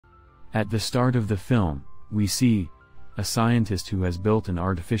At the start of the film, we see a scientist who has built an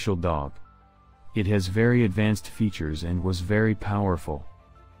artificial dog. It has very advanced features and was very powerful.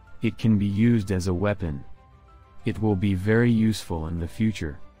 It can be used as a weapon. It will be very useful in the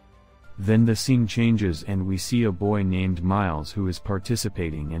future. Then the scene changes and we see a boy named Miles who is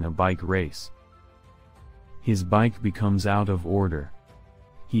participating in a bike race. His bike becomes out of order.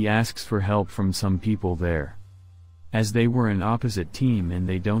 He asks for help from some people there, as they were an opposite team and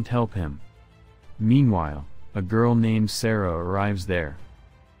they don't help him. Meanwhile, a girl named Sarah arrives there.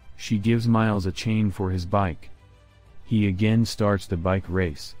 She gives Miles a chain for his bike. He again starts the bike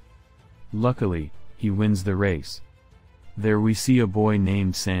race. Luckily, he wins the race. There we see a boy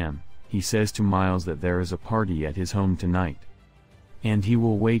named Sam. He says to Miles that there is a party at his home tonight, and he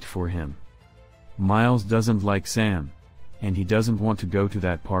will wait for him. Miles doesn't like Sam, and he doesn't want to go to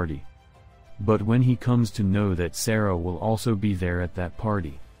that party. But when he comes to know that Sarah will also be there at that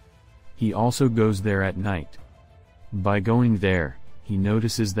party, he also goes there at night. By going there, he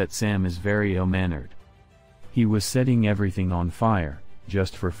notices that Sam is very ill-mannered. He was setting everything on fire,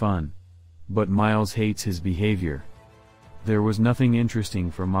 just for fun. But Miles hates his behavior. There was nothing interesting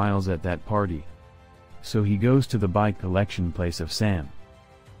for Miles at that party. So he goes to the bike collection place of Sam.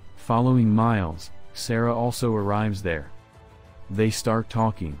 Following Miles, Sarah also arrives there. They start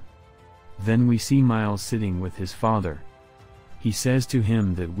talking. Then we see Miles sitting with his father. He says to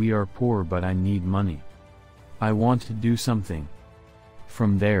him that we are poor but I need money. I want to do something.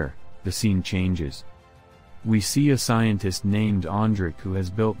 From there, the scene changes. We see a scientist named Andrik who has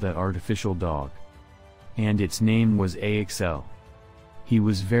built that artificial dog. And its name was Axel. He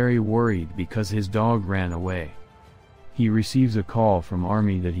was very worried because his dog ran away. He receives a call from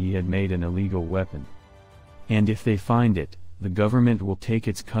army that he had made an illegal weapon. And if they find it, the government will take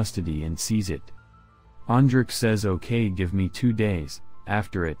its custody and seize it. Andrik says, okay, give me 2 days,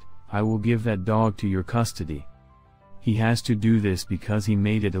 after it, I will give that dog to your custody. He has to do this because he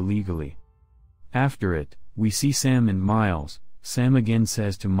made it illegally. After it, we see Sam and Miles. Sam again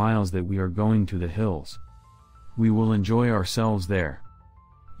says to Miles that we are going to the hills. We will enjoy ourselves there.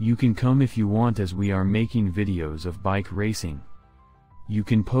 You can come if you want as we are making videos of bike racing. You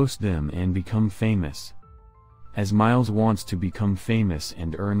can post them and become famous. As Miles wants to become famous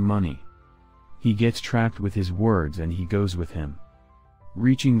and earn money, he gets trapped with his words and he goes with him.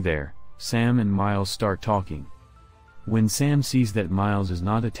 Reaching there, Sam and Miles start talking. When Sam sees that Miles is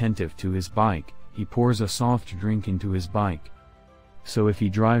not attentive to his bike, he pours a soft drink into his bike. So if he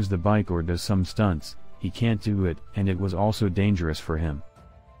drives the bike or does some stunts, he can't do it, and it was also dangerous for him.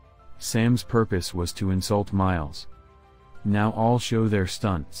 Sam's purpose was to insult Miles. Now all show their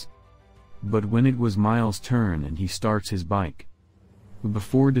stunts. But when it was Miles' turn and he starts his bike,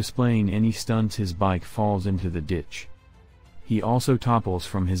 before displaying any stunts, his bike falls into the ditch. He also topples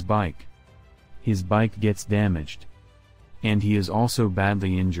from his bike. His bike gets damaged. And he is also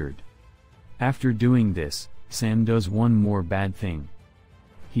badly injured. After doing this, Sam does one more bad thing.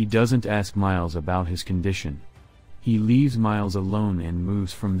 He doesn't ask Miles about his condition. He leaves Miles alone and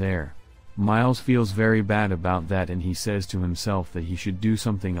moves from there. Miles feels very bad about that and he says to himself that he should do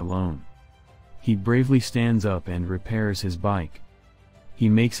something alone. He bravely stands up and repairs his bike. He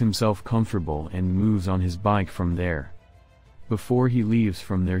makes himself comfortable and moves on his bike from there. Before he leaves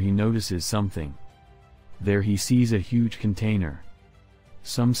from there, he notices something. There he sees a huge container.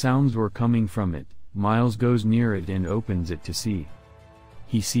 Some sounds were coming from it. Miles goes near it and opens it to see.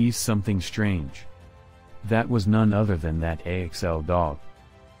 He sees something strange. That was none other than that Axel dog.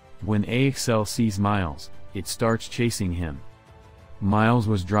 When Axel sees Miles, it starts chasing him. Miles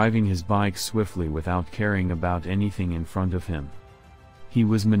was driving his bike swiftly without caring about anything in front of him. He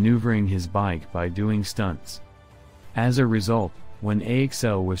was maneuvering his bike by doing stunts. As a result, when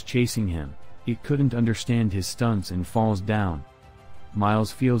Axel was chasing him, it couldn't understand his stunts and falls down.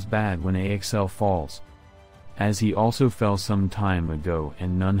 Miles feels bad when Axel falls, as he also fell some time ago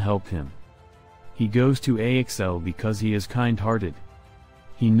and none helped him. He goes to Axel because he is kind-hearted.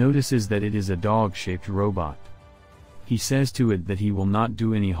 He notices that it is a dog-shaped robot. He says to it that he will not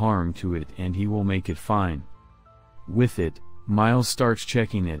do any harm to it and he will make it fine. With it, Miles starts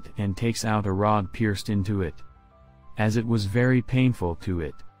checking it and takes out a rod pierced into it, as it was very painful to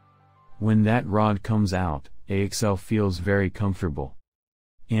it. When that rod comes out, Axel feels very comfortable.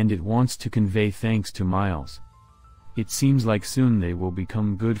 And it wants to convey thanks to Miles. It seems like soon they will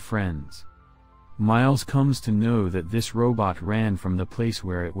become good friends. Miles comes to know that this robot ran from the place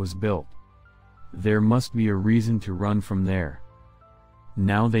where it was built. There must be a reason to run from there.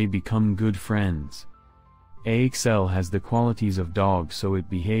 Now they become good friends. Axel has the qualities of dog, so it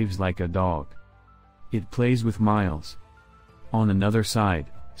behaves like a dog. It plays with Miles. On another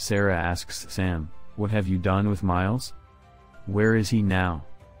side, Sarah asks Sam, "What have you done with Miles? Where is he now?"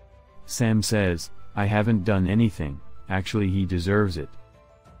 Sam says, "I haven't done anything, actually he deserves it.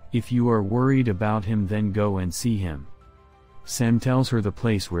 If you are worried about him then go and see him." Sam tells her the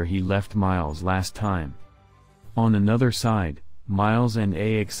place where he left Miles last time. On another side, Miles and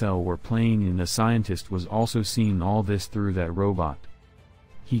Axel were playing and the scientist was also seeing all this through that robot.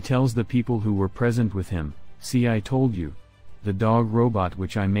 He tells the people who were present with him, "See, I told you. The dog robot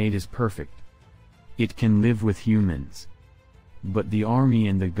which I made is perfect. It can live with humans. But the army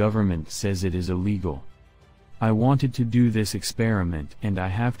and the government says it is illegal. I wanted to do this experiment and I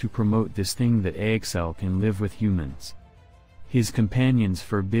have to promote this thing that Axel can live with humans." His companions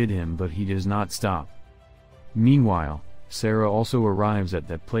forbid him but he does not stop. Meanwhile, Sarah also arrives at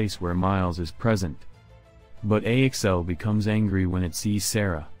that place where Miles is present. But Axel becomes angry when it sees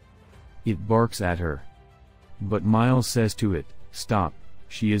Sarah. It barks at her. But Miles says to it, "Stop,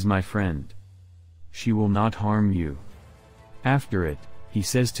 she is my friend. She will not harm you." After it, he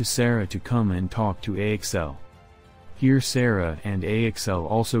says to Sarah to come and talk to Axel. Here Sarah and Axel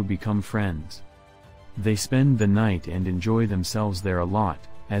also become friends. They spend the night and enjoy themselves there a lot,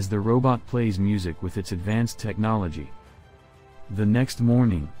 as the robot plays music with its advanced technology. The next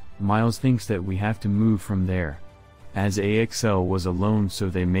morning, Miles thinks that we have to move from there. As Axel was alone, so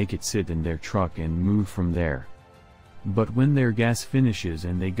they make it sit in their truck and move from there. But when their gas finishes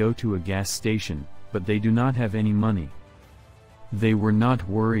and they go to a gas station, but they do not have any money. They were not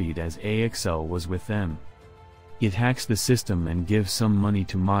worried as Axel was with them. It hacks the system and gives some money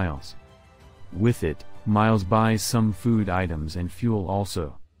to Miles. With it, Miles buys some food items and fuel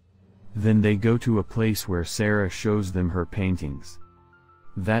also. Then they go to a place where Sarah shows them her paintings.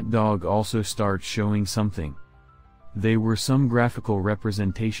 That dog also starts showing something. They were some graphical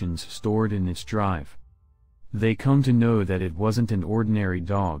representations stored in its drive. They come to know that it wasn't an ordinary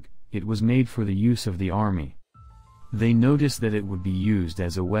dog, it was made for the use of the army. They notice that it would be used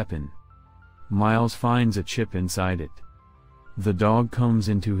as a weapon. Miles finds a chip inside it. The dog comes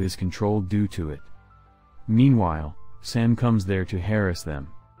into his control due to it. Meanwhile, Sam comes there to harass them.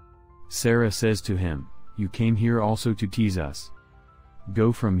 Sarah says to him, "You came here also to tease us.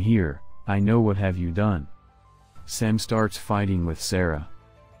 Go from here, I know what have you done." Sam starts fighting with Sarah.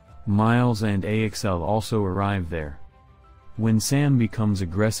 Miles and Axel also arrive there. When Sam becomes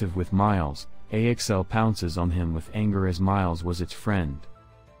aggressive with Miles, Axel pounces on him with anger as Miles was its friend.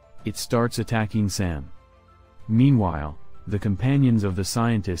 It starts attacking Sam. Meanwhile, the companions of the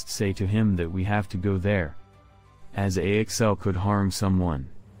scientist say to him that we have to go there, as Axel could harm someone.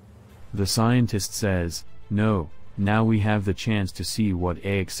 The scientist says, "No, now we have the chance to see what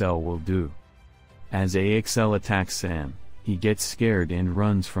Axel will do." As Axel attacks Sam, he gets scared and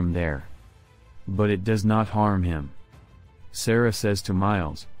runs from there. But it does not harm him. Sarah says to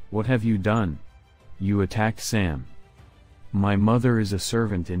Miles, "What have you done? You attacked Sam. My mother is a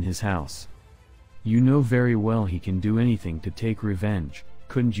servant in his house. You know very well he can do anything to take revenge,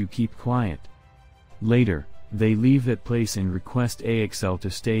 couldn't you keep quiet?" Later, they leave that place and request Axel to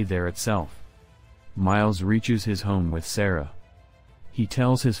stay there itself. Miles reaches his home with Sarah. He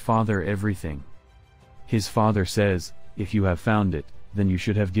tells his father everything. His father says, "If you have found it, then you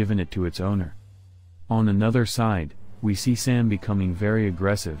should have given it to its owner." On another side, we see Sam becoming very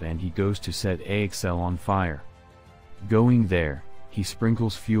aggressive and he goes to set Axel on fire. Going there, he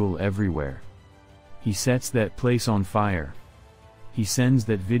sprinkles fuel everywhere. He sets that place on fire. He sends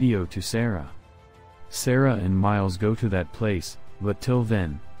that video to Sarah. Sarah and Miles go to that place, but till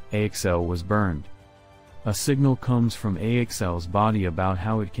then, Axel was burned. A signal comes from Axel's body about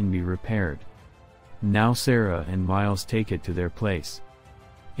how it can be repaired. Now Sarah and Miles take it to their place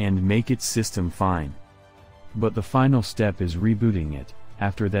and make its system fine. But the final step is rebooting it.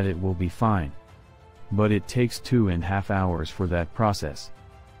 After that it will be fine. But it takes 2.5 hours for that process.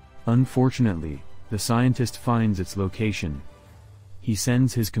 Unfortunately, the scientist finds its location. He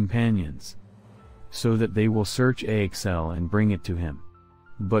sends his companions so that they will search Axel and bring it to him.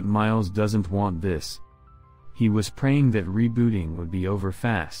 But Miles doesn't want this. He was praying that rebooting would be over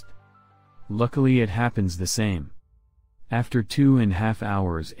fast. Luckily it happens the same. After 2.5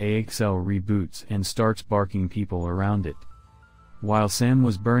 hours Axel reboots and starts barking people around it. While Sam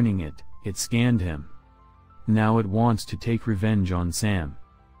was burning it, it scanned him. Now it wants to take revenge on Sam.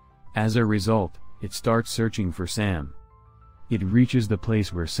 As a result, it starts searching for Sam. It reaches the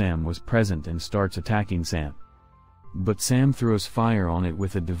place where Sam was present and starts attacking Sam. But Sam throws fire on it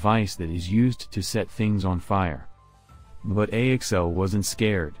with a device that is used to set things on fire. But Axel wasn't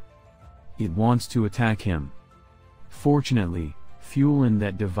scared. It wants to attack him. Fortunately, fuel in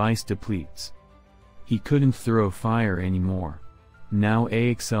that device depletes. He couldn't throw fire anymore. Now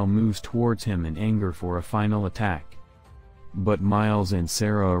Axel moves towards him in anger for a final attack. But Miles and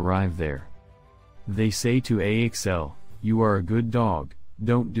Sarah arrive there. They say to Axel, "You are a good dog,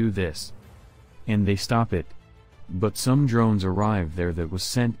 don't do this." And they stop it. But some drones arrive there that was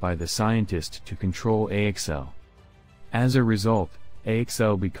sent by the scientist to control Axel. As a result,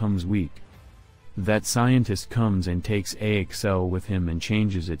 Axel becomes weak. That scientist comes and takes Axel with him and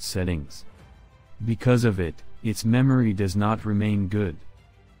changes its settings. Because of it, its memory does not remain good.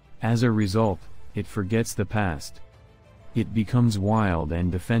 As a result, it forgets the past. It becomes wild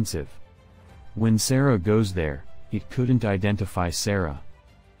and defensive. When Sarah goes there, it couldn't identify Sarah.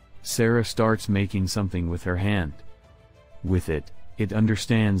 Sarah starts making something with her hand. With it, it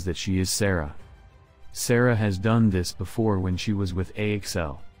understands that she is Sarah. Sarah has done this before when she was with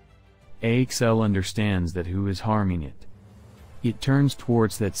Axel. Axel understands that who is harming it. It turns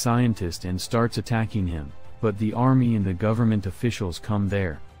towards that scientist and starts attacking him, but the army and the government officials come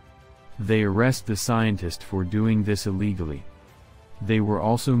there. They arrest the scientist for doing this illegally. They were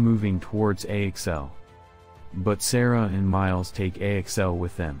also moving towards Axel. But Sarah and Miles take Axel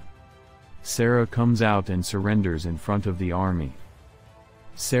with them. Sarah comes out and surrenders in front of the army.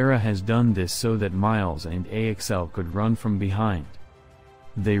 Sarah has done this so that Miles and Axel could run from behind.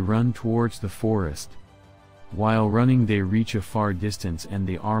 They run towards the forest. While running they reach a far distance and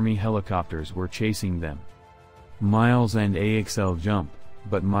the army helicopters were chasing them. Miles and Axel jump,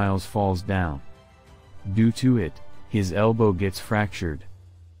 but Miles falls down. Due to it, his elbow gets fractured.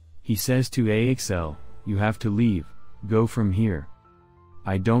 He says to Axel, "You have to leave, go from here.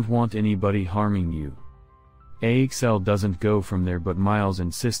 I don't want anybody harming you." Axel doesn't go from there but Miles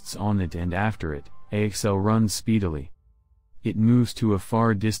insists on it and after it, Axel runs speedily. It moves to a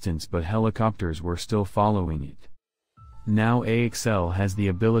far distance but helicopters were still following it. Now Axel has the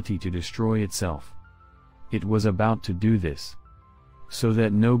ability to destroy itself. It was about to do this. So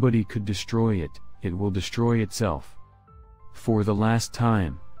that nobody could destroy it, it will destroy itself. For the last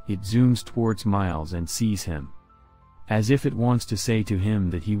time, it zooms towards Miles and sees him. As if it wants to say to him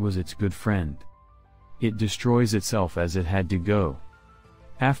that he was its good friend. It destroys itself as it had to go.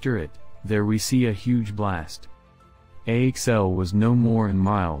 After it, there we see a huge blast. Axel was no more and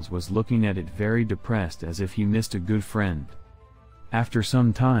Miles was looking at it very depressed as if he missed a good friend. After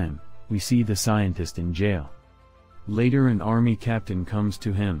some time, we see the scientist in jail. Later an army captain comes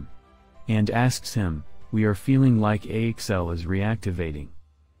to him. And asks him, "We are feeling like Axel is reactivating.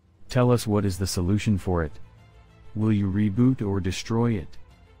 Tell us what is the solution for it. Will you reboot or destroy it?"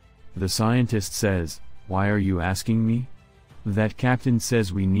 The scientist says, "Why are you asking me?" That captain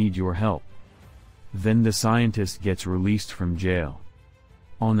says, "We need your help." Then the scientist gets released from jail.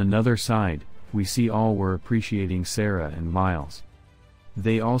 On another side, we see all were appreciating Sarah and Miles.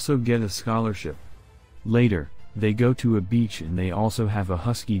 They also get a scholarship. Later, they go to a beach and they also have a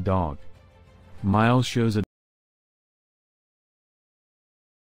husky dog. Miles shows a